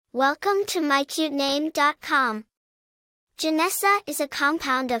Welcome to mycutename.com. Janessa is a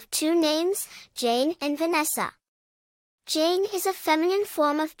compound of two names, Jane and Vanessa. Jane is a feminine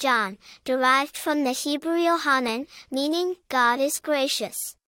form of John, derived from the Hebrew Yohanan, meaning, God is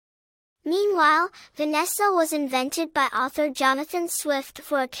gracious. Meanwhile, Vanessa was invented by author Jonathan Swift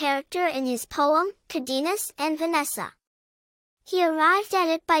for a character in his poem, Cadenas and Vanessa. He arrived at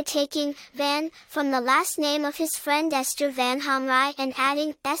it by taking Van from the last name of his friend Esther Van Hamrij and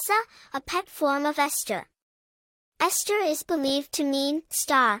adding Essa, a pet form of Esther. Esther is believed to mean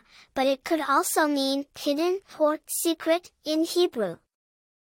star, but it could also mean hidden or secret in Hebrew.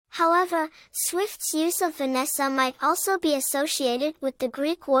 However, Swift's use of Vanessa might also be associated with the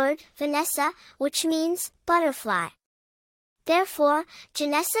Greek word Vanessa, which means butterfly. Therefore,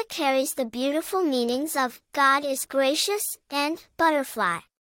 Janessa carries the beautiful meanings of God is gracious and butterfly.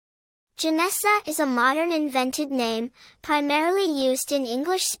 Janessa is a modern invented name, primarily used in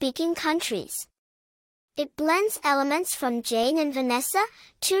English-speaking countries. It blends elements from Jane and Vanessa,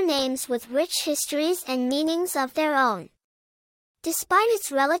 two names with rich histories and meanings of their own. Despite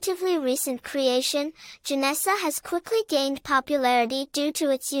its relatively recent creation, Janessa has quickly gained popularity due to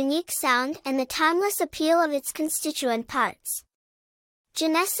its unique sound and the timeless appeal of its constituent parts.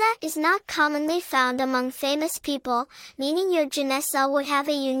 Janessa is not commonly found among famous people, meaning your Janessa would have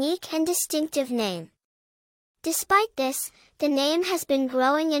a unique and distinctive name. Despite this, the name has been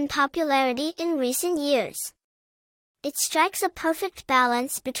growing in popularity in recent years. It strikes a perfect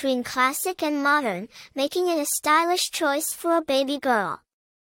balance between classic and modern, making it a stylish choice for a baby girl.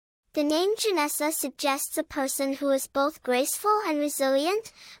 The name Janessa suggests a person who is both graceful and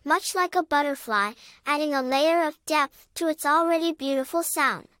resilient, much like a butterfly, adding a layer of depth to its already beautiful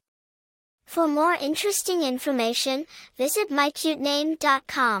sound. For more interesting information, visit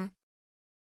mycutename.com.